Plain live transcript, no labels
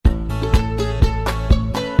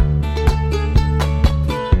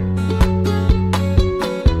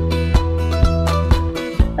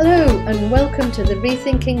and welcome to the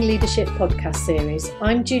Rethinking Leadership podcast series.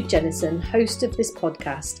 I'm Jude Jennison, host of this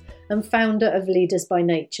podcast and founder of Leaders by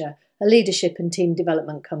Nature, a leadership and team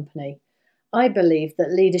development company. I believe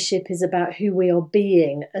that leadership is about who we are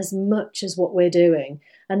being as much as what we're doing,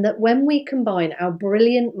 and that when we combine our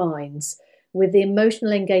brilliant minds with the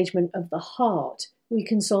emotional engagement of the heart, we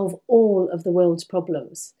can solve all of the world's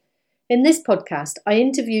problems. In this podcast, I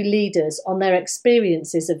interview leaders on their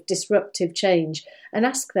experiences of disruptive change and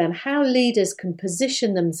ask them how leaders can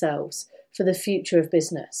position themselves for the future of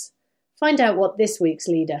business. Find out what this week's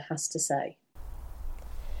leader has to say.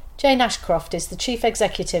 Jane Ashcroft is the Chief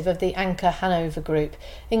Executive of the Anchor Hanover Group,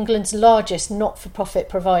 England's largest not-for-profit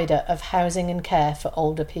provider of housing and care for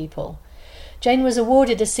older people. Jane was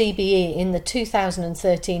awarded a CBE in the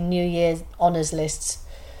 2013 New Year's Honours Lists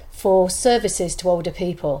for services to older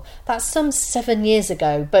people. That's some 7 years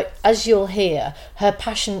ago, but as you'll hear, her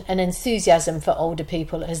passion and enthusiasm for older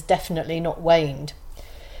people has definitely not waned.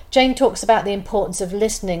 Jane talks about the importance of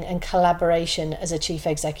listening and collaboration as a chief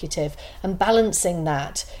executive and balancing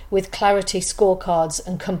that with clarity, scorecards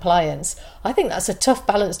and compliance. I think that's a tough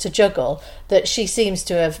balance to juggle that she seems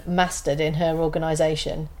to have mastered in her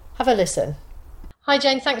organisation. Have a listen. Hi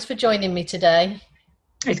Jane, thanks for joining me today.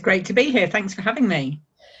 It's great to be here. Thanks for having me.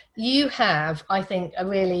 You have, I think, a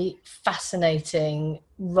really fascinating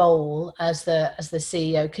role as the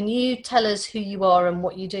CEO. Can you tell us who you are and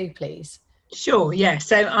what you do, please? Sure, yeah.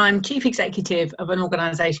 So I'm Chief Executive of an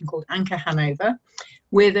organisation called Anchor Hanover.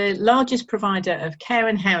 We're the largest provider of care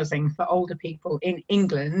and housing for older people in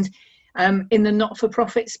England, in the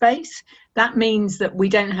not-for-profit space. That means that we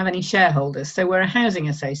don't have any shareholders. So we're a housing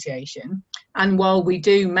association. And while we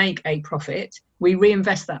do make a profit, we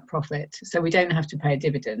reinvest that profit so we don't have to pay a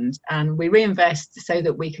dividend. And we reinvest so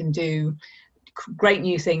that we can do great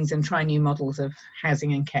new things and try new models of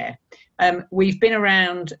housing and care. We've been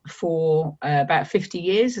around for about 50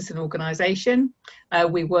 years as an organisation.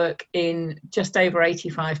 We work in just over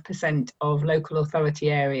 85% of local authority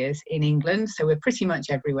areas in England, so we're pretty much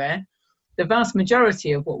everywhere. The vast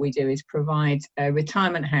majority of what we do is provide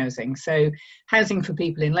retirement housing, so housing for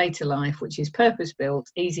people in later life, which is purpose-built,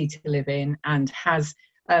 easy to live in, and has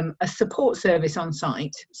a support service on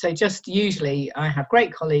site. So just usually I have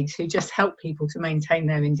great colleagues who just help people to maintain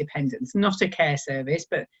their independence, not a care service,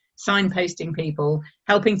 but signposting people,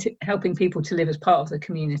 helping people to live as part of the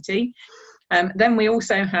community. Then we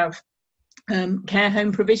also have care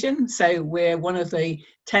home provision. So we're one of the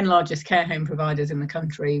 10 largest care home providers in the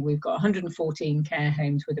country. We've got 114 care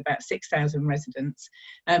homes with about 6,000 residents,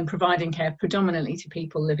 providing care predominantly to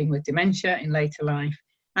people living with dementia in later life.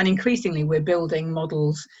 And increasingly, we're building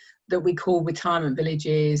models that we call retirement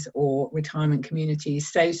villages or retirement communities.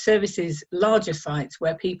 So services, larger sites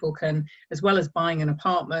where people can, as well as buying an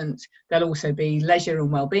apartment, there'll also be leisure and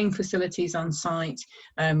wellbeing facilities on site,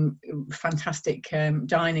 fantastic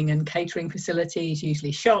dining and catering facilities,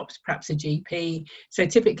 usually shops, perhaps a GP. So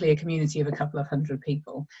typically a community of a couple of hundred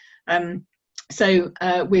people. So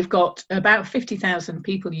we've got about 50,000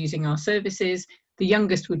 people using our services. The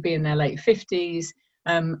youngest would be in their late 50s.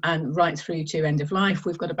 And right through to end of life,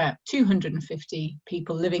 we've got about 250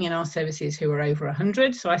 people living in our services who are over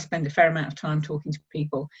 100. So I spend a fair amount of time talking to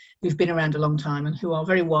people who've been around a long time and who are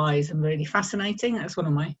very wise and really fascinating. That's one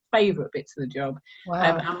of my favourite bits of the job.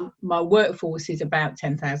 Wow. And my workforce is about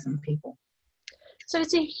 10,000 people. So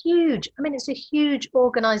it's a huge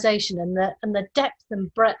organisation, and the depth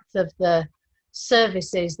and breadth of the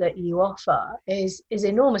services that you offer is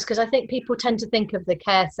enormous, because I think people tend to think of the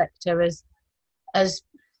care sector as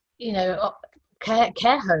you know,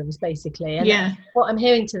 care homes basically, and yeah. What I'm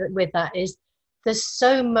hearing with that is there's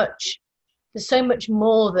so much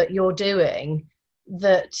more that you're doing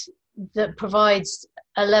that provides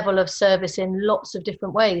a level of service in lots of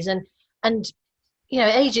different ways, and you know,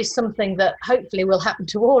 age is something that hopefully will happen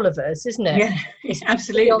to all of us, isn't it? Yeah,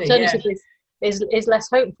 absolutely. The alternative is less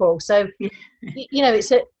hopeful. So you know,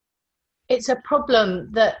 it's a problem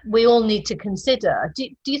that we all need to consider. Do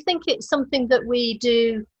you think it's something that we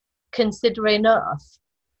do consider enough?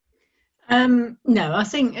 No, I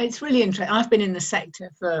think it's really interesting. I've been in the sector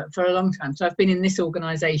for a long time. So I've been in this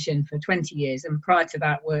organisation for 20 years, and prior to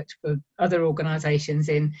that worked for other organisations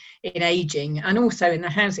in ageing and also in the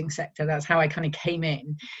housing sector. That's how I kind of came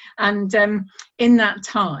in. And in that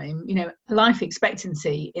time, you know, life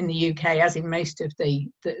expectancy in the UK, as in most of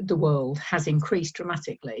the world, has increased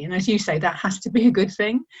dramatically. And as you say, that has to be a good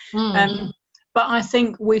thing. But I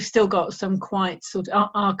think we've still got some quite sort of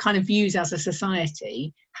our kind of views as a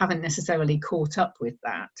society haven't necessarily caught up with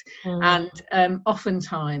that. And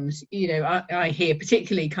oftentimes, I hear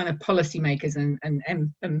particularly kind of policymakers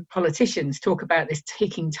and politicians talk about this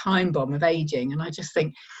ticking time bomb of aging. And I just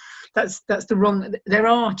think that's the wrong. There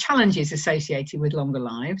are challenges associated with longer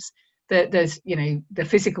lives. There's, the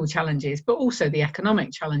physical challenges, but also the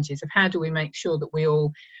economic challenges of how do we make sure that we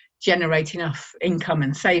all generate enough income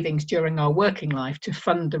and savings during our working life to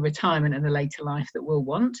fund the retirement and the later life that we'll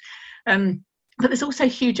want. But there's also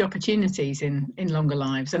huge opportunities in longer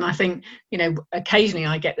lives. And I think, occasionally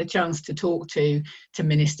I get the chance to talk to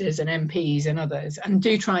ministers and MPs and others, and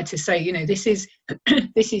do try to say, this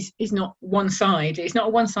is not one side. It's not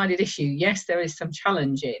a one-sided issue. Yes, there is some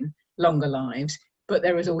challenge in longer lives, but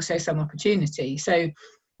there is also some opportunity. So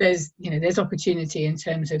there's opportunity in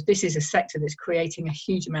terms of this is a sector that's creating a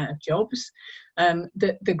huge amount of jobs.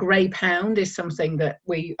 The grey pound is something that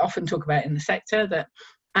we often talk about in the sector, that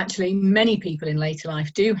actually many people in later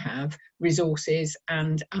life do have resources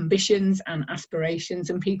and ambitions and aspirations,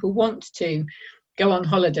 and people want to go on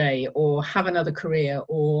holiday or have another career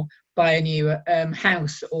or buy a new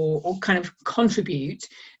house or kind of contribute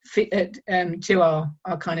to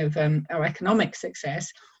our kind of our economic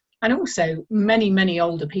success. And also many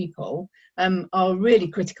older people are really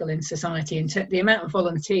critical in society, and the amount of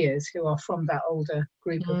volunteers who are from that older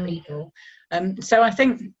group of people. So I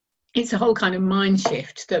think it's a whole kind of mind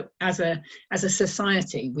shift that as a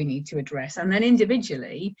society we need to address. And then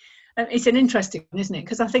individually, it's an interesting one, isn't it?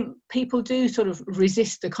 Because I think people do sort of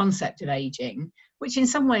resist the concept of aging, which in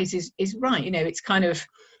some ways is right. It's kind of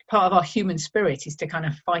part of our human spirit is to kind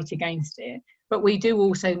of fight against it. But we do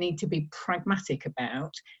also need to be pragmatic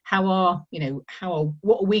about what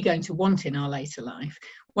are we going to want in our later life.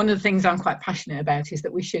 One of the things I'm quite passionate about is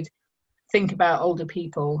that we should think about older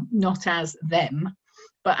people not as them,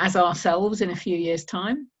 but as ourselves in a few years'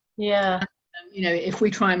 time. Yeah. If we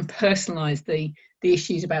try and personalise the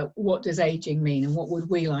issues about what does aging mean and what would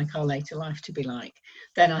we like our later life to be like,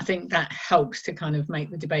 then I think that helps to kind of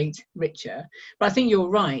make the debate richer. But I think you're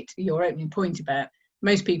right, your opening point about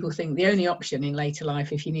most people think the only option in later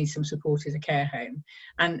life if you need some support is a care home.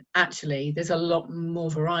 And actually, there's a lot more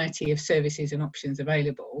variety of services and options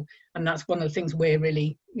available. And that's one of the things we're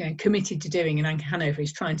really committed to doing in Anchor Hanover,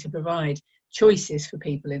 is trying to provide choices for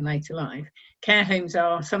people in later life. Care homes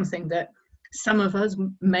are something that some of us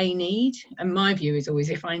may need, and my view is always,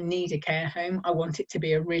 if I need a care home, I want it to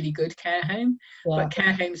be a really good care home. But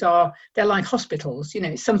care homes they're like hospitals.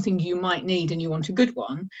 It's something you might need and you want a good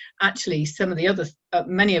one. Actually, some of the other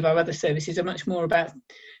many of our other services are much more about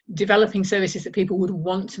developing services that people would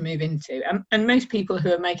want to move into, and most people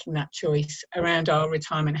who are making that choice around our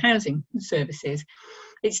retirement housing services,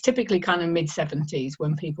 it's typically kind of mid-70s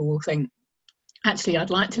when people will think, actually, I'd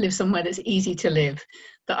like to live somewhere that's easy to live,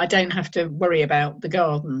 that I don't have to worry about the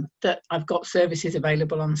garden, that I've got services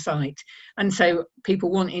available on site. And so people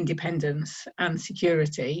want independence and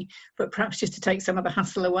security, but perhaps just to take some of the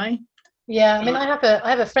hassle away. Yeah, I mean, I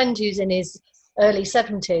have a friend who's in his early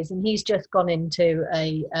 70s, and he's just gone into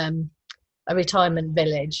a retirement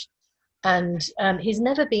village, and he's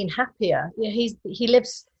never been happier.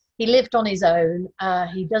 He lived on his own.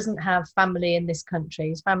 He doesn't have family in this country.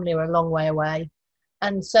 His family are a long way away.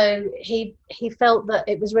 And so he felt that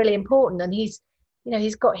it was really important. And he's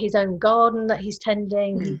got his own garden that he's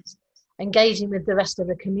tending. He's engaging with the rest of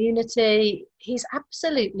the community. He's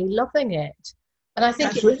absolutely loving it. And I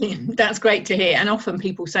think that's great to hear. And often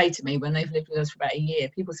people say to me when they've lived with us for about a year,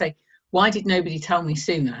 people say, why did nobody tell me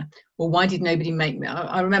sooner? Or why did nobody make me?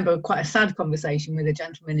 I remember quite a sad conversation with a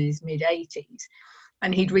gentleman in his mid-80s.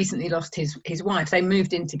 And he'd recently lost his wife. They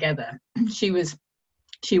moved in together. She was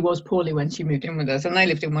poorly when she moved in with us, and they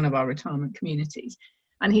lived in one of our retirement communities.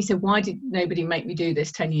 And he said, why did nobody make me do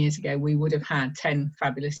this 10 years ago? We would have had 10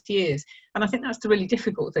 fabulous years. And I think that's the really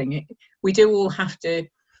difficult thing. We do all have to,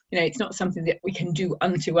 it's not something that we can do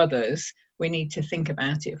unto others. We need to think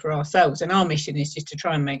about it for ourselves. And our mission is just to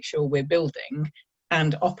try and make sure we're building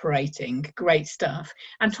and operating great stuff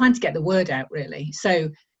and trying to get the word out, really. So,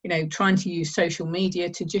 trying to use social media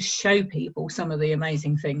to just show people some of the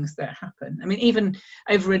amazing things that happen. I mean, even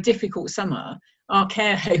over a difficult summer, our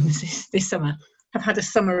care homes this summer have had a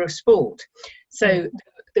summer of sport. So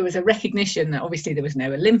there was a recognition that obviously there was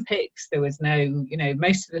no Olympics, there was no,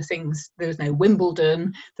 most of the things, there was no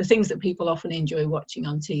Wimbledon, the things that people often enjoy watching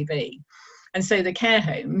on TV. And so the care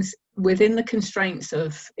homes, within the constraints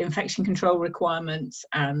of infection control requirements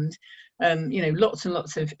and lots and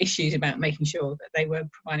lots of issues about making sure that they were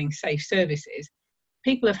providing safe services,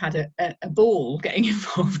 people have had a ball getting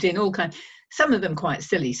involved in all kinds. some of them quite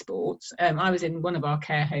silly sports. I was in one of our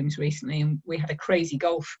care homes recently, and we had a crazy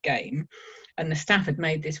golf game, and the staff had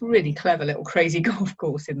made this really clever little crazy golf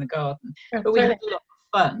course in the garden. But we had a lot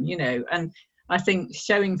of fun, and I think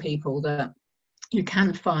showing people that you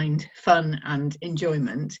can find fun and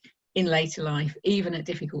enjoyment in later life, even at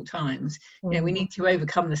difficult times. We need to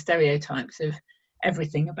overcome the stereotypes of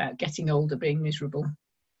everything about getting older being miserable.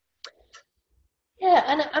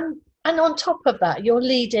 Yeah, and on top of that, you're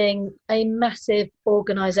leading a massive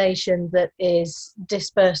organisation that is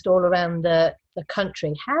dispersed all around the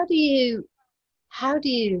country. How do you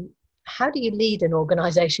lead an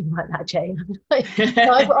organisation like that, Jane?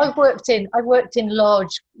 I've worked in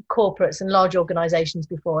large corporates and large organisations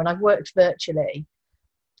before, and I've worked virtually,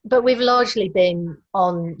 but we've largely been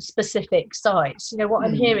on specific sites. What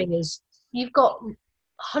I'm hearing is you've got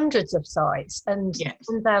hundreds of sites, and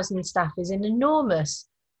 1,000 staff is an enormous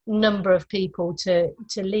number of people to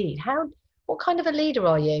lead. What kind of a leader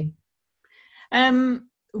are you?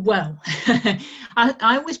 Well,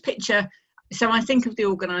 I always picture, so I think of the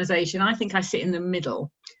organisation, I think I sit in the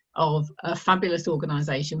middle of a fabulous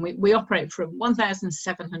organisation. We operate from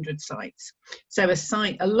 1,700 sites. So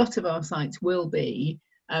a lot of our sites will be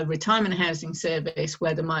a retirement housing service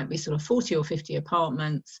where there might be sort of 40 or 50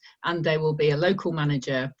 apartments, and there will be a local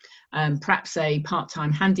manager, perhaps a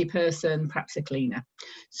part-time handy person, perhaps a cleaner.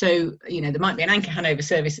 So, there might be an Anchor Hanover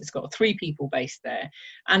service that's got 3 people based there.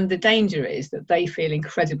 And the danger is that they feel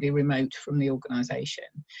incredibly remote from the organisation,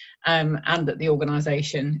 and that the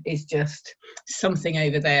organisation is just something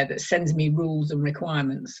over there that sends me rules and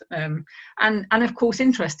requirements. And of course,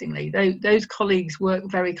 interestingly, those colleagues work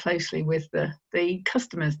very closely with the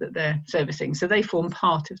customers that they're servicing. So they form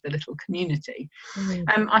part of the little community.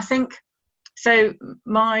 I think, so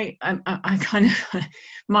my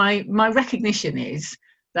recognition is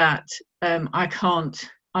that I can't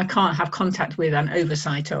have contact with and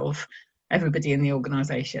oversight of everybody in the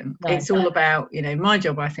organisation. No, it's all about, my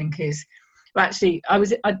job, I think, is, well, actually,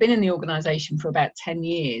 I'd been in the organisation for about 10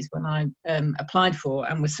 years when I applied for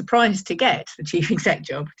and was surprised to get the chief exec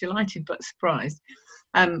job, delighted but surprised.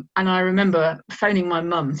 And I remember phoning my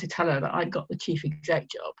mum to tell her that I'd got the chief exec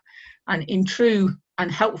job. And in true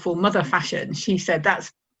and helpful mother fashion, she said,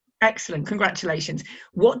 "That's excellent, congratulations.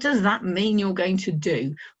 What does that mean you're going to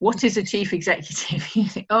do? What is a chief executive?" You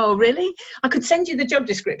think, oh, really? I could send you the job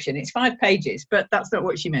description. It's 5 pages, but that's not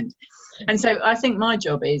what she meant. And so I think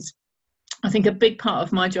a big part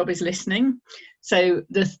of my job is listening. So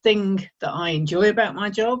the thing that I enjoy about my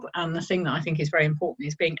job, and the thing that I think is very important,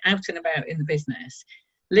 is being out and about in the business,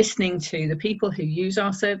 listening to the people who use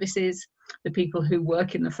our services, the people who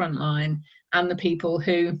work in the front line, and the people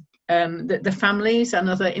who, the families and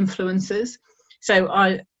other influencers. So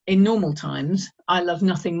in normal times, I love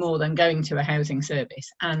nothing more than going to a housing service.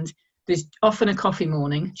 And there's often a coffee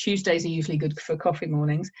morning. Tuesdays are usually good for coffee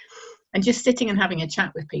mornings. And just sitting and having a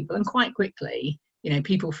chat with people. And quite quickly,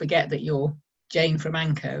 people forget that you're Jane from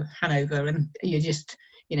Anchor Hanover, and you're just,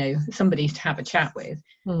 somebody to have a chat with.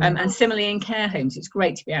 And similarly in care homes, it's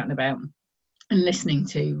great to be out and about and listening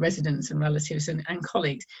to residents and relatives and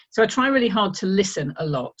colleagues. So I try really hard to listen a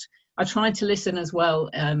lot. I try to listen as well,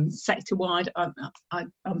 sector-wide.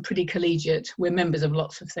 I'm pretty collegiate. We're members of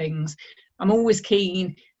lots of things. I'm always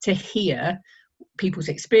keen to hear people's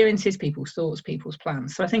experiences, people's thoughts, people's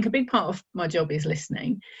plans. So I think a big part of my job is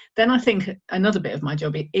listening. Then I think another bit of my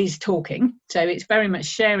job is talking. So it's very much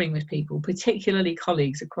sharing with people, particularly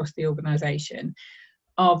colleagues across the organisation,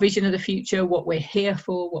 our vision of the future, what we're here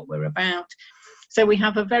for, what we're about. So we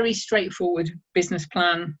have a very straightforward business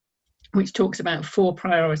plan which talks about 4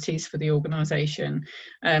 priorities for the organisation,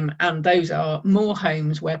 and those are more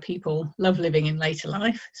homes where people love living in later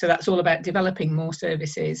life. So that's all about developing more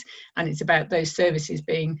services, and it's about those services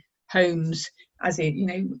being homes, as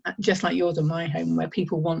in, just like yours and my home, where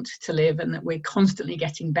people want to live, and that we're constantly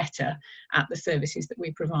getting better at the services that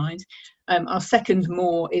we provide. Our second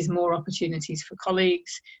more is more opportunities for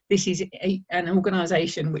colleagues. This is an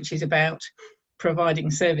organisation which is about providing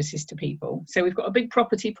services to people. So we've got a big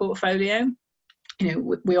property portfolio.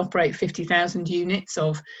 We operate 50,000 units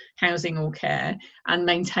of housing or care, and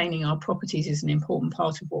maintaining our properties is an important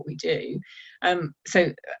part of what we do.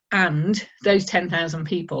 And those 10,000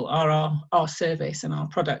 people are our service and our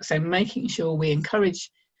product. So making sure we encourage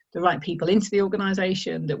the right people into the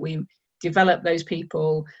organisation, that we develop those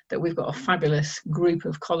people, that we've got a fabulous group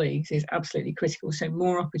of colleagues is absolutely critical. So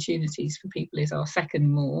more opportunities for people is our second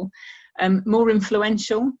more. More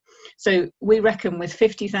influential. So we reckon with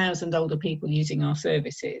 50,000 older people using our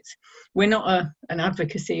services, we're not an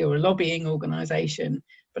advocacy or a lobbying organisation,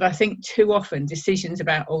 but I think too often decisions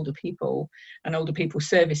about older people and older people's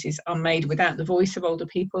services are made without the voice of older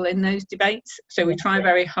people in those debates. So we try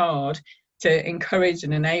very hard to encourage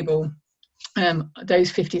and enable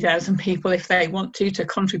those 50,000 people, if they want to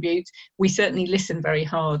contribute. We certainly listen very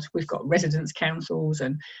hard. We've got residents' councils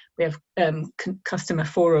and we have customer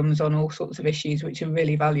forums on all sorts of issues, which are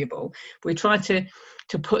really valuable. We try to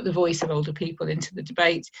put the voice of older people into the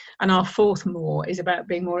debate. And our fourth more is about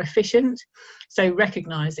being more efficient. So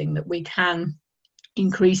recognising that we can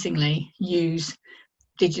increasingly use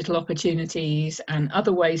digital opportunities and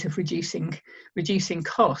other ways of reducing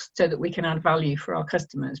costs so that we can add value for our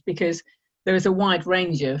customers, because there is a wide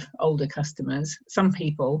range of older customers. Some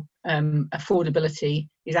people, affordability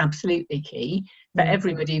is absolutely key. For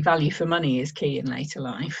everybody, value for money is key in later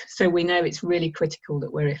life. So we know it's really critical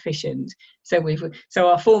that we're efficient. So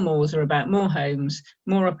our four mores are about more homes,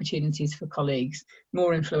 more opportunities for colleagues,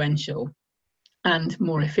 more influential and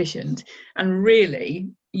more efficient. And really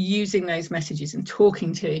using those messages and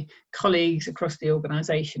talking to colleagues across the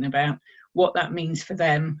organisation about what that means for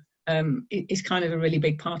them is kind of a really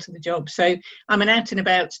big part of the job. So I'm an out and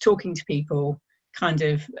about talking to people kind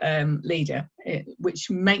of leader, which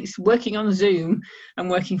makes working on Zoom and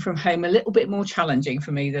working from home a little bit more challenging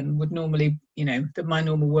for me than would normally, my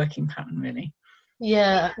normal working pattern, really.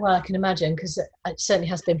 Yeah, well, I can imagine, because it certainly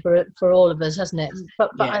has been for all of us, hasn't it?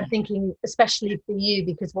 But yeah. I'm thinking especially for you,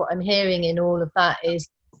 because what I'm hearing in all of that is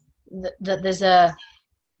that there's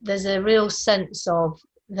a real sense of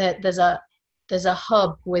that there's a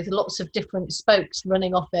hub with lots of different spokes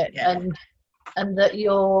running off it, and that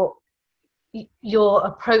your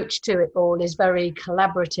approach to it all is very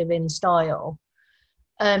collaborative in style.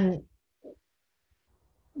 Given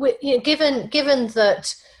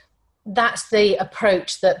that that's the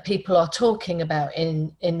approach that people are talking about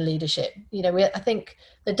in leadership, I think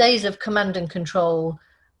the days of command and control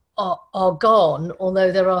are gone,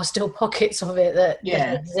 although there are still pockets of it that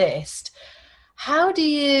exist. How do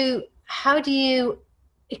you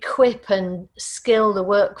equip and skill the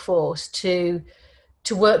workforce to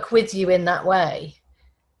work with you in that way?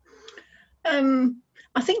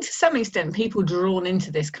 I think to some extent people drawn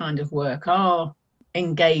into this kind of work are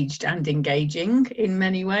engaged and engaging in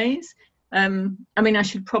many ways. I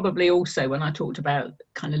should probably also, when I talked about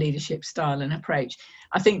kind of leadership style and approach,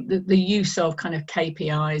 I think that the use of kind of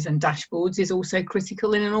KPIs and dashboards is also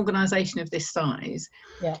critical in an organisation of this size.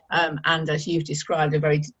 Yeah. And as you've described, a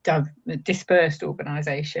very dispersed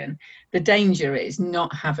organisation. The danger is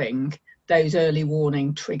not having those early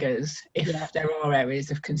warning triggers if there are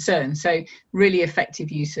areas of concern. So really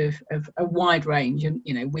effective use of a wide range. And,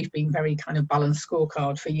 we've been very kind of balanced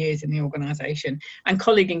scorecard for years in the organisation. And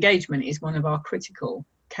colleague engagement is one of our critical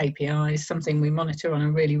KPIs, something we monitor on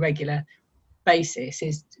a really regular basis,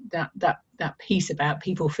 is that piece about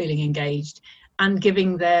people feeling engaged and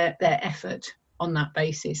giving their effort on that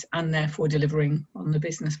basis, and therefore delivering on the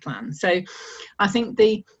business plan. So I think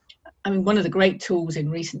one of the great tools in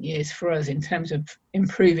recent years for us in terms of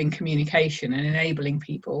improving communication and enabling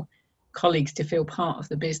colleagues to feel part of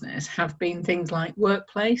the business have been things like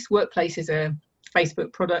Workplace. Workplace is a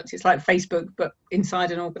Facebook product. It's like Facebook, but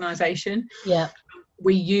inside an organisation. Yeah.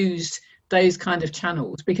 We used those kind of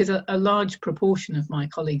channels because a large proportion of my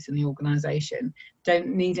colleagues in the organisation don't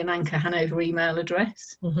need an Anchor Hanover email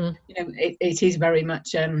address. Mm-hmm. It is very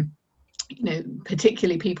much,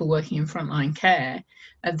 particularly people working in frontline care,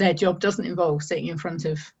 their job doesn't involve sitting in front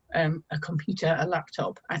of a computer, a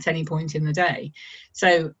laptop at any point in the day.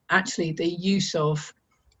 So actually the use of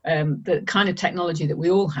the kind of technology that we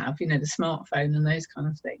all have, the smartphone and those kind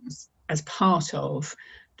of things, as part of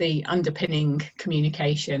the underpinning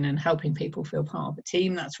communication and helping people feel part of a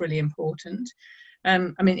team, that's really important.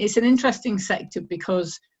 It's an interesting sector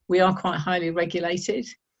because we are quite highly regulated.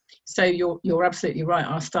 So you're absolutely right.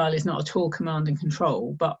 Our style is not at all command and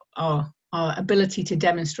control, but our ability to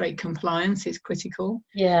demonstrate compliance is critical.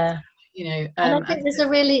 Yeah. And I think there's a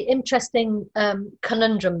really interesting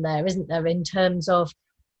conundrum there, isn't there, in terms of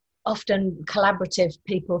often collaborative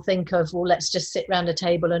people think of, well, let's just sit around a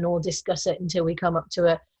table and all discuss it until we come to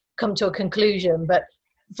a conclusion. But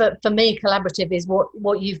for me, collaborative is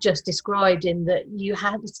what you've just described, in that you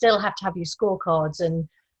still have to have your scorecards and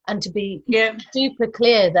to be super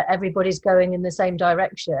clear that everybody's going in the same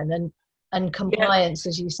direction, and compliance,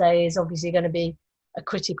 as you say, is obviously going to be a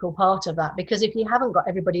critical part of that, because if you haven't got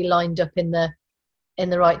everybody lined up in the in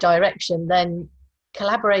the right direction, then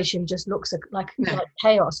collaboration just looks like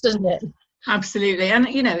chaos, doesn't it? Absolutely. And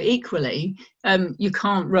equally, you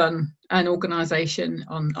can't run an organisation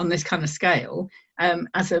on this kind of scale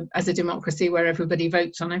as a democracy where everybody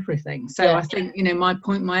votes on everything. So I think my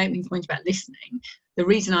opening point about listening, the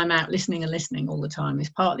reason I'm out listening all the time is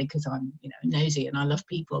partly because I'm nosy and I love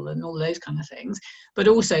people and all those kind of things, but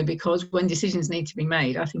also because when decisions need to be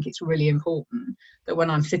made, I think it's really important that when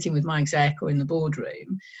I'm sitting with my exec or in the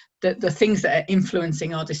boardroom, that the things that are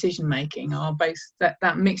influencing our decision making are both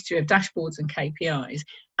that mixture of dashboards and KPIs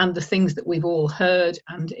and the things that we've all heard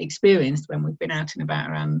and experienced when we've been out and about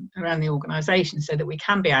around the organisation, so that we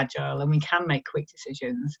can be agile and we can make quick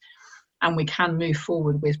decisions and we can move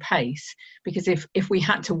forward with pace. Because if we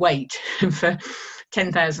had to wait for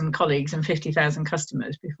 10,000 colleagues and 50,000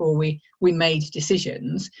 customers before we made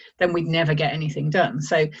decisions, then we'd never get anything done.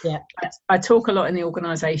 So I talk a lot in the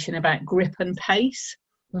organisation about grip and pace.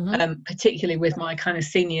 Particularly with my kind of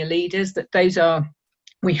senior leaders,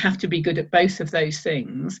 we have to be good at both of those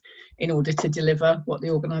things in order to deliver what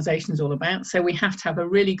the organisation is all about. So we have to have a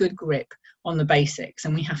really good grip on the basics,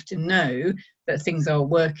 and we have to know that things are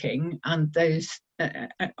working, and those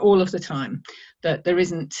all of the time, that there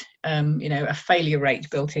isn't a failure rate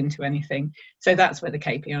built into anything. So that's where the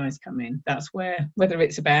KPIs come in. That's where, whether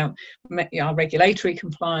it's about our regulatory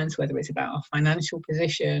compliance, whether it's about our financial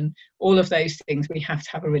position, all of those things, we have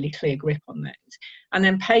to have a really clear grip on those. And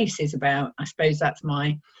then pace is about, I suppose that's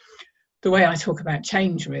the way I talk about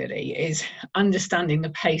change really, is understanding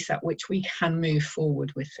the pace at which we can move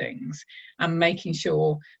forward with things and making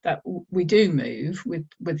sure that we do move with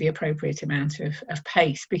the appropriate amount of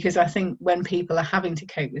pace. Because I think when people are having to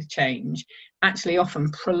cope with change, actually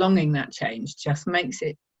often prolonging that change just makes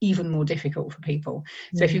it even more difficult for people.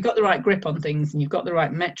 So if you've got the right grip on things and you've got the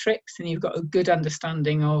right metrics and you've got a good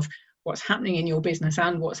understanding of what's happening in your business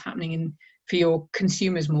and what's happening for your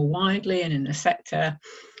consumers more widely and in the sector,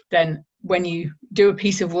 then when you do a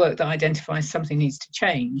piece of work that identifies something needs to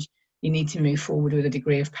change, you need to move forward with a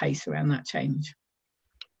degree of pace around that change.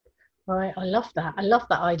 Right, I love that. I love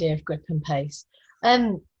that idea of grip and pace.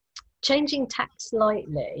 Changing tack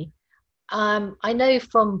slightly, I know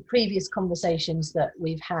from previous conversations that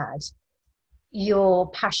we've had, you're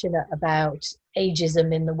passionate about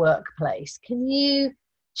ageism in the workplace. Can you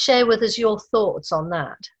share with us your thoughts on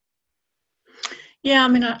that? Yeah, I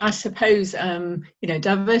mean, I suppose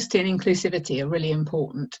diversity and inclusivity are really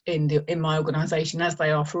important in my organisation, as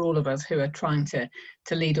they are for all of us who are trying to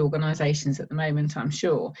lead organisations at the moment, I'm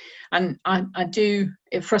sure. And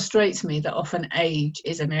it frustrates me that often age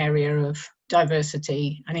is an area of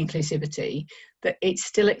diversity and inclusivity, that it's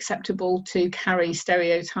still acceptable to carry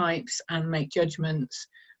stereotypes and make judgments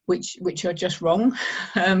which are just wrong.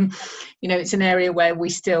 It's an area where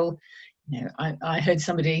we still, I heard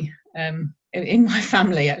somebody in my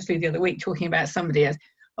family actually the other week talking about somebody as,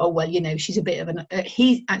 oh well, she's a bit of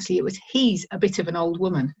he's a bit of an old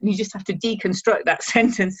woman, and you just have to deconstruct that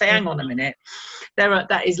sentence, say, hang on a minute,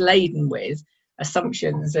 that is laden with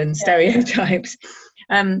assumptions and stereotypes.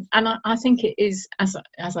 And I think it is, as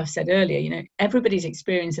I've said earlier, everybody's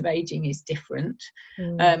experience of aging is different.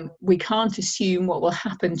 We can't assume what will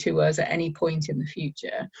happen to us at any point in the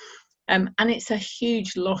future, and it's a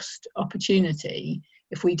huge lost opportunity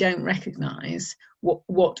if we don't recognise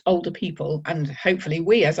what older people, and hopefully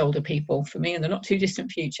we as older people, for me in the not too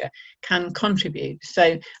distant future, can contribute.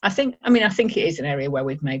 So I think it is an area where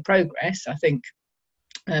we've made progress. I think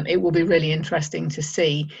it will be really interesting to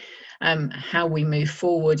see how we move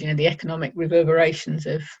forward, the economic reverberations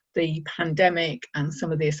of the pandemic and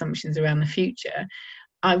some of the assumptions around the future.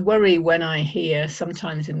 I worry when I hear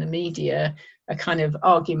sometimes in the media a kind of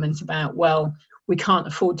argument about, well, we can't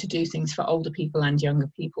afford to do things for older people and younger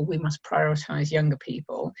people, we must prioritise younger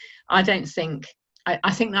people. I think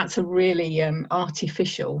that's a really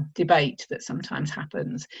artificial debate that sometimes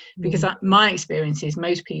happens, because my experience is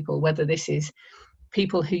most people, whether this is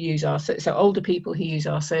people who use older people who use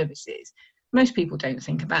our services, most people don't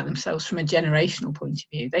think about themselves from a generational point of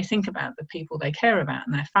view. They think about the people they care about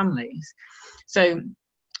and their families. So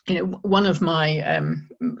one of my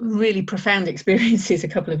really profound experiences a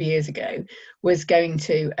couple of years ago was going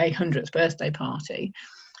to a 100th birthday party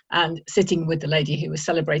and sitting with the lady who was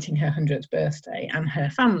celebrating her 100th birthday and her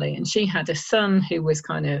family. And she had a son who was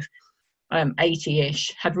kind of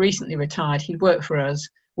 80-ish, had recently retired. He'd worked for us.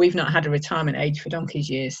 We've not had a retirement age for donkey's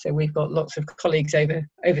years, so we've got lots of colleagues over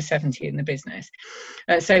 70 in the business.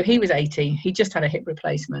 So he was 80. He just had a hip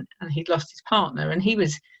replacement and he'd lost his partner, and he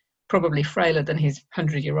was probably frailer than his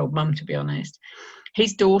 100-year-old mum, to be honest.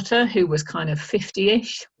 His daughter, who was kind of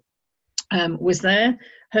 50-ish, was there,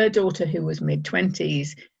 her daughter who was mid-20s,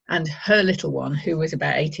 and her little one who was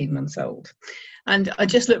about 18 months old. And I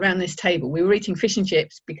just looked around this table. We were eating fish and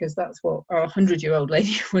chips because that's what our 100-year-old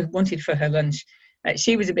lady wanted for her lunch.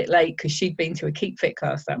 She was a bit late because she'd been to a Keep Fit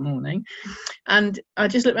class that morning. And I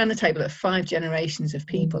just looked around the table at 5 generations of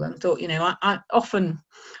people and thought, I often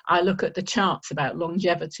look at the charts about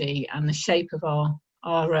longevity and the shape of our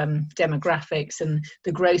demographics and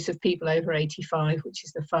the growth of people over 85, which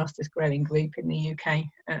is the fastest growing group in the UK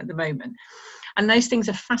at the moment. And those things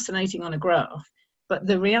are fascinating on a graph. But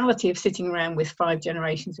the reality of sitting around with 5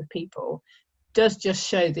 generations of people does just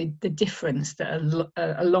show the difference that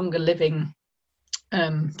a longer living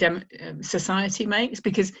society makes,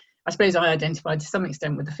 because I suppose I identified to some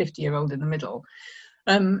extent with the 50-year-old in the middle.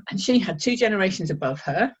 And she had 2 generations above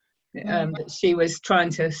her that she was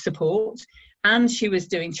trying to support. And she was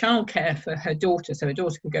doing childcare for her daughter. So her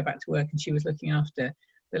daughter could go back to work and she was looking after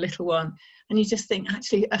the little one. And you just think,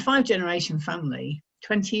 actually, a 5-generation family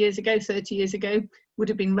 20 years ago, 30 years ago, would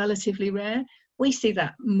have been relatively rare. We see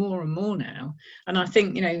that more and more now. And I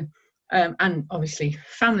think, and obviously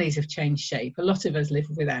families have changed shape. A lot of us live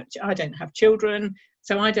without, I don't have children,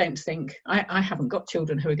 so I don't think, I haven't got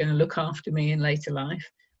children who are going to look after me in later life.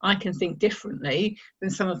 I can think differently than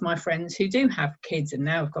some of my friends who do have kids and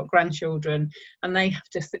now have got grandchildren, and they have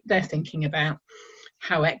to, they're thinking about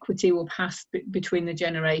how equity will pass between the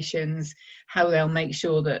generations, how they'll make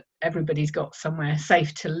sure that everybody's got somewhere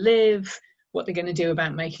safe to live, what they're going to do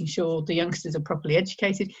about making sure the youngsters are properly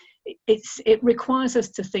educated. It requires us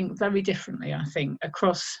to think very differently, I think,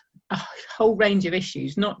 across a whole range of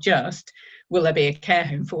issues, not just, will there be a care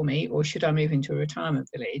home for me or should I move into a retirement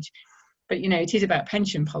village? But, it is about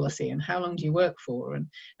pension policy and how long do you work for? And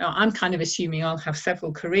now I'm kind of assuming I'll have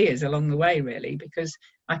several careers along the way, really, because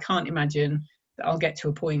I can't imagine that I'll get to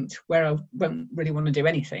a point where I won't really want to do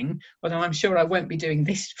anything, although I'm sure I won't be doing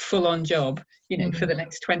this full-on job, for the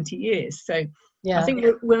next 20 years. So I think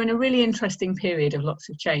we're in a really interesting period of lots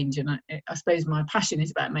of change. And I suppose my passion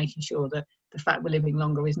is about making sure that the fact we're living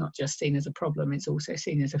longer is not just seen as a problem, it's also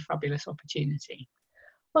seen as a fabulous opportunity.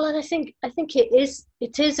 Well, and I think it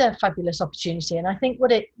is a fabulous opportunity. And I think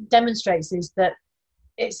what it demonstrates is that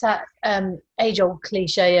it's that age-old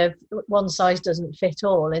cliche of one size doesn't fit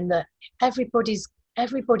all, in that everybody's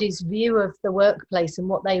view of the workplace and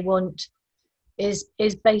what they want is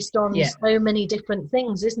based on so many different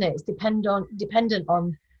things, isn't it? It's dependent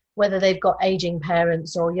on whether they've got aging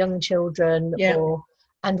parents or young children,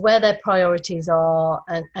 and where their priorities are,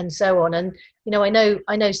 and so on. And I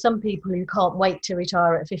know some people who can't wait to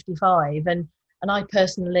retire at 55, and I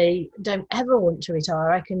personally don't ever want to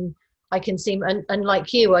retire. I can see, and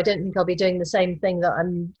like you, I don't think I'll be doing the same thing that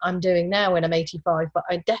I'm doing now when I'm 85, but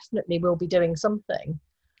I definitely will be doing something.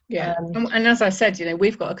 Yeah, and as I said,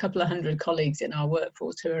 we've got a couple of hundred colleagues in our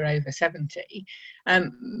workforce who are over 70,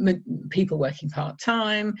 people working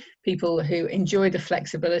part-time, people who enjoy the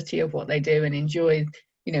flexibility of what they do and enjoy,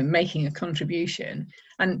 making a contribution.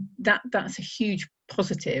 And that's a huge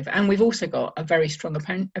positive. And we've also got a very strong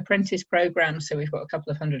apprentice programme. So we've got a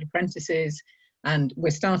couple of hundred apprentices, and we're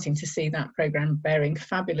starting to see that programme bearing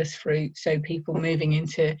fabulous fruit. So people moving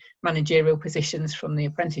into managerial positions from the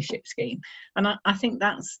apprenticeship scheme. And I think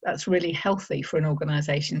that's really healthy for an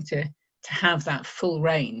organisation to have that full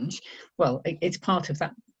range. Well, it's part of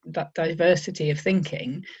that diversity of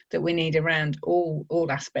thinking that we need around all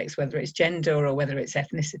aspects, whether it's gender or whether it's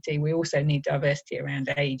ethnicity. We also need diversity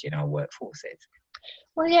around age in our workforces.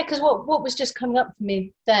 Well, yeah, because what was just coming up for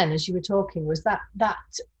me then as you were talking was that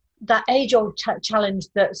age-old challenge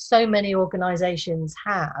that so many organisations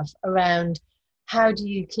have around how do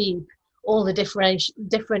you keep all the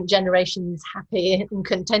different generations happy and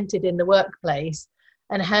contented in the workplace,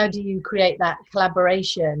 and how do you create that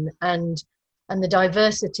collaboration and the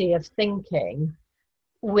diversity of thinking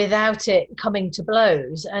without it coming to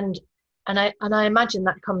blows. And I imagine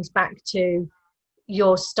that comes back to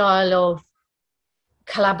your style of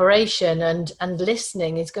collaboration and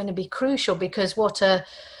listening is going to be crucial, because what a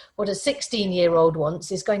 16-year-old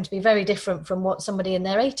wants is going to be very different from what somebody in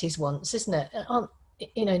their 80s wants, isn't it?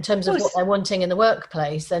 In terms of what they're wanting in the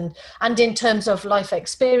workplace, and in terms of life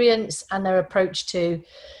experience and their approach to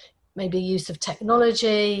maybe use of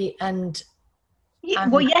technology and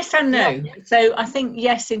well, yes and no. So I think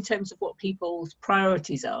yes, in terms of what people's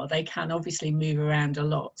priorities are, they can obviously move around a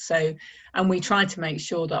lot. So, and we try to make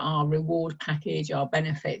sure that our reward package, our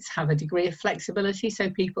benefits have a degree of flexibility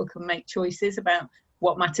so people can make choices about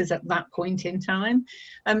what matters at that point in time.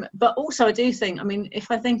 But also I do think,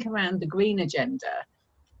 if I think around the green agenda,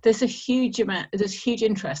 there's huge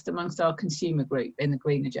interest amongst our consumer group in the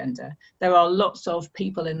green agenda. There are lots of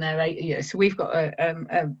people in there. So we've got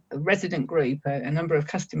a resident group, a number of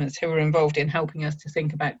customers who are involved in helping us to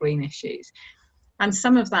think about green issues. And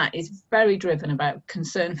some of that is very driven about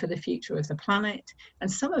concern for the future of the planet.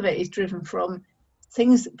 And some of it is driven from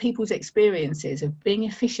people's experiences of being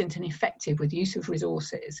efficient and effective with use of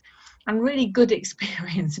resources, and really good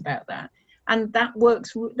experience about that. And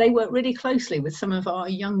they work really closely with some of our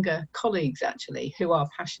younger colleagues, actually, who are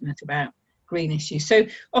passionate about green issues. So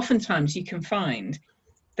oftentimes you can find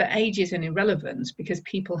that age is an irrelevance because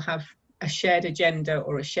people have a shared agenda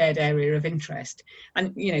or a shared area of interest.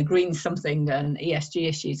 And, green's something, and ESG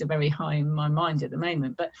issues are very high in my mind at the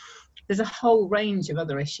moment. But there's a whole range of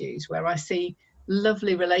other issues where I see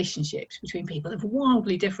lovely relationships between people of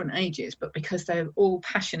wildly different ages, but because they're all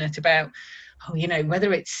passionate about,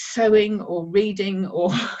 whether it's sewing or reading,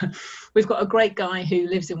 or we've got a great guy who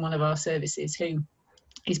lives in one of our services who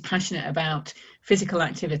is passionate about physical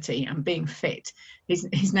activity and being fit.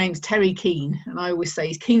 His name's Terry Keane, and I always say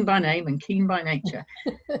he's keen by name and keen by nature.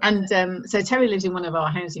 And so Terry lives in one of our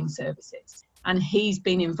housing services, and he's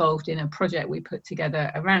been involved in a project we put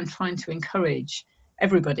together around trying to encourage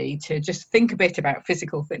everybody to just think a bit about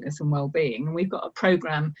physical fitness and well-being. And we've got a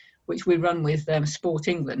programme which we run with Sport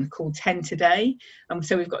England called 10 Today. And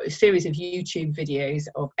so we've got a series of YouTube videos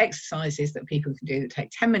of exercises that people can do that take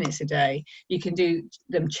 10 minutes a day. You can do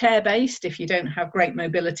them chair-based if you don't have great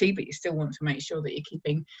mobility, but you still want to make sure that you're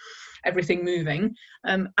keeping everything moving.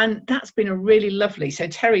 And that's been a really lovely, so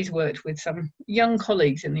Terry's worked with some young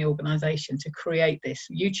colleagues in the organisation to create this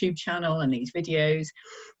YouTube channel and these videos.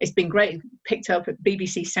 It's been great, picked up at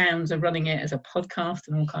BBC Sounds are running it as a podcast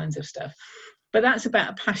and all kinds of stuff. But that's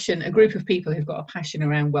about a group of people who've got a passion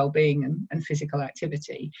around well-being and physical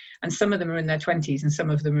activity. And some of them are in their 20s and some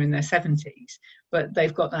of them are in their 70s, but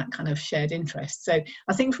they've got that kind of shared interest. So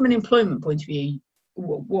I think from an employment point of view,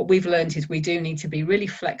 what we've learned is we do need to be really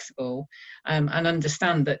flexible and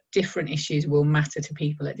understand that different issues will matter to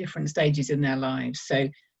people at different stages in their lives. So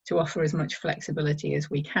to offer as much flexibility as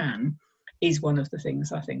we can is one of the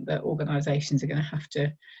things I think that organisations are going to have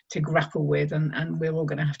to grapple with, and we're all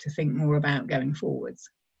going to have to think more about going forwards.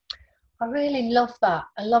 I really love that.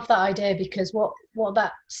 I love that idea, because what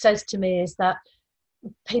that says to me is that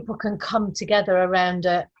people can come together around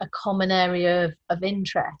a common area of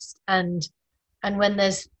interest, and when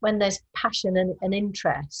there's passion and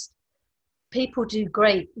interest, people do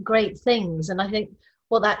great things. And I think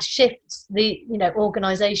what that shifts the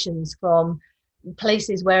organisations from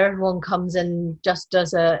places where everyone comes and just does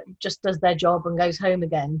their job and goes home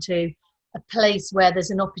again, to a place where there's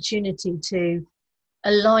an opportunity to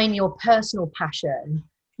align your personal passion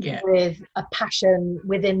with a passion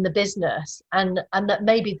within the business, and that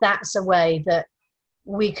maybe that's a way that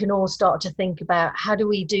we can all start to think about, how do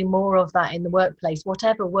we do more of that in the workplace,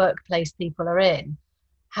 whatever workplace people are in.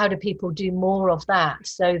 How do people do more of that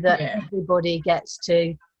so that everybody gets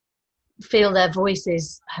to feel their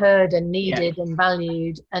voices heard and needed and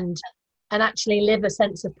valued, and actually live a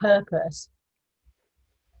sense of purpose?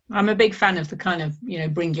 I'm a big fan of the kind of,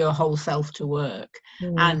 bring your whole self to work.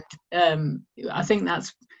 And I think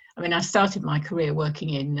I started my career working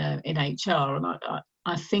in HR, and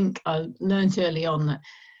I think I learned early on that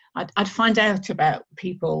I'd find out about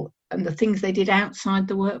people and the things they did outside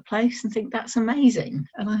the workplace and think that's amazing.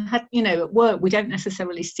 And I had, at work, we don't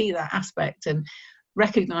necessarily see that aspect, and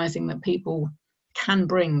recognising that people can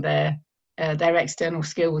bring their external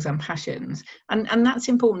skills and passions, and that's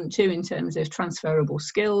important too in terms of transferable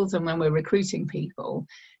skills. And when we're recruiting people,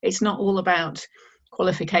 it's not all about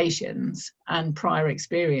qualifications and prior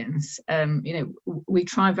experience. We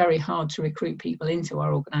try very hard to recruit people into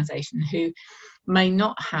our organisation who may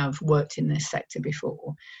not have worked in this sector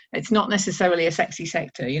before. It's not necessarily a sexy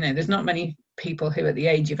sector. There's not many people who at the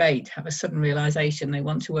age of 8 have a sudden realisation they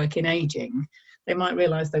want to work in ageing. They might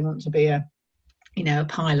realise they want to be a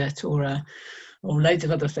pilot or loads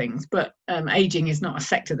of other things. But ageing is not a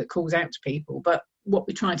sector that calls out to people. But what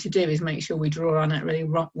we try to do is make sure we draw on it really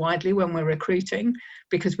widely when we're recruiting,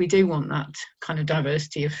 because we do want that kind of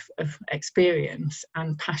diversity of experience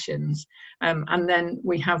and passions. And then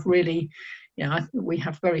we have really, we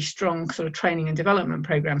have very strong sort of training and development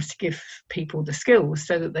programs to give people the skills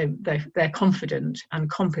so that they're confident and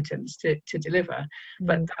competent to deliver.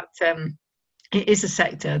 But that it is a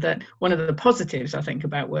sector that, one of the positives I think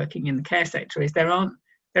about working in the care sector is there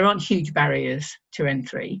aren't huge barriers to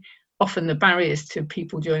entry. Often the barriers to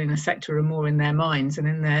people joining the sector are more in their minds and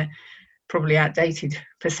in their probably outdated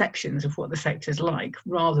perceptions of what the sector's like,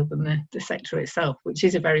 rather than the sector itself, which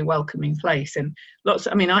is a very welcoming place. And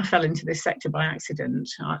I fell into this sector by accident.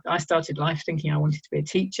 I started life thinking I wanted to be a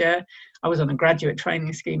teacher. I was on a graduate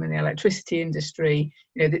training scheme in the electricity industry.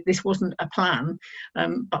 This wasn't a plan,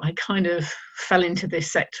 but I kind of fell into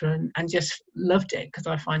this sector and just loved it, because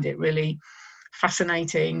I find it really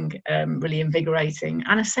fascinating, really invigorating,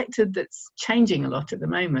 and a sector that's changing a lot at the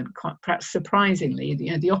moment, quite perhaps surprisingly.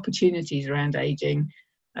 The opportunities around ageing,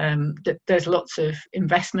 there's lots of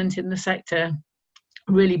investment in the sector,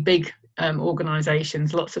 really big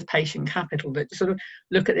organisations, lots of patient capital that sort of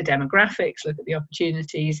look at the demographics, look at the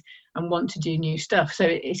opportunities, and want to do new stuff. So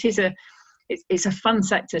it's a fun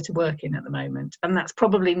sector to work in at the moment, and that's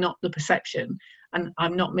probably not the perception. And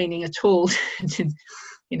I'm not meaning at all to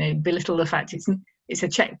belittle the fact it's a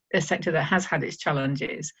sector that has had its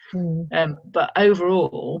challenges. But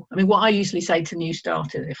overall, what I usually say to new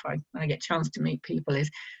starters, if I get a chance to meet people,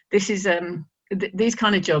 is these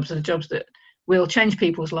kind of jobs are the jobs that will change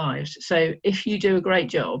people's lives. So if you do a great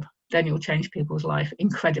job, then you'll change people's life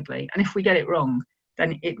incredibly. And if we get it wrong,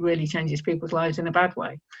 then it really changes people's lives in a bad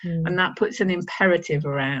way. And that puts an imperative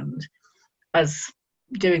around us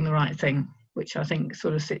doing the right thing, which I think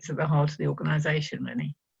sort of sits at the heart of the organisation,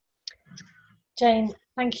 really. Jane,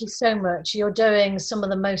 thank you so much. You're doing some of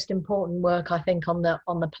the most important work, I think, on the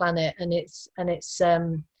planet, and it's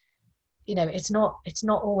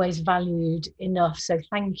not always valued enough. So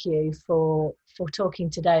thank you for talking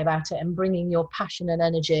today about it and bringing your passion and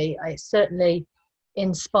energy. It certainly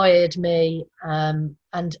inspired me and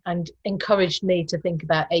encouraged me to think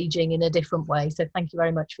about ageing in a different way. So thank you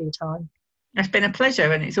very much for your time. It's been a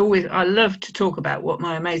pleasure, and I love to talk about what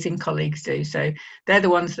my amazing colleagues do. So they're the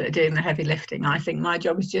ones that are doing the heavy lifting. I think my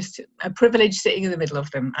job is just a privilege sitting in the middle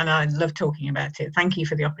of them, and I love talking about it. Thank you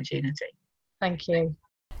for the opportunity. Thank you.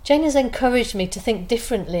 Jane has encouraged me to think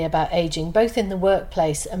differently about ageing, both in the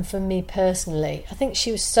workplace and for me personally. I think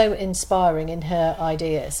she was so inspiring in her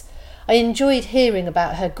ideas. I enjoyed hearing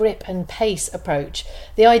about her grip and pace approach,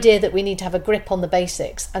 the idea that we need to have a grip on the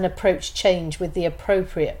basics and approach change with the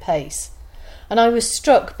appropriate pace. And I was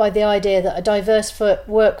struck by the idea that a diverse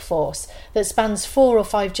workforce that spans 4 or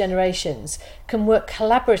 5 generations can work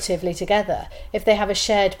collaboratively together if they have a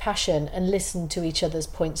shared passion and listen to each other's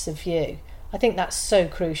points of view. I think that's so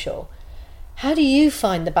crucial. How do you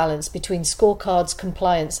find the balance between scorecards,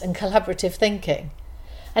 compliance and collaborative thinking?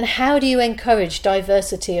 And how do you encourage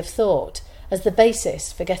diversity of thought as the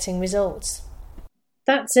basis for getting results?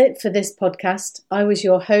 That's it for this podcast. I was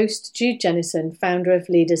your host, Jude Jennison, founder of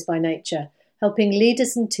Leaders by Nature, helping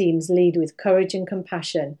leaders and teams lead with courage and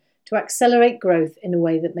compassion to accelerate growth in a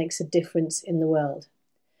way that makes a difference in the world.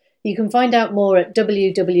 You can find out more at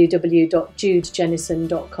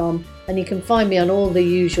www.judejennison.com, and you can find me on all the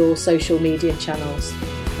usual social media channels.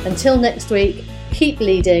 Until next week, keep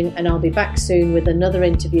leading, and I'll be back soon with another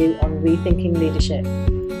interview on rethinking leadership.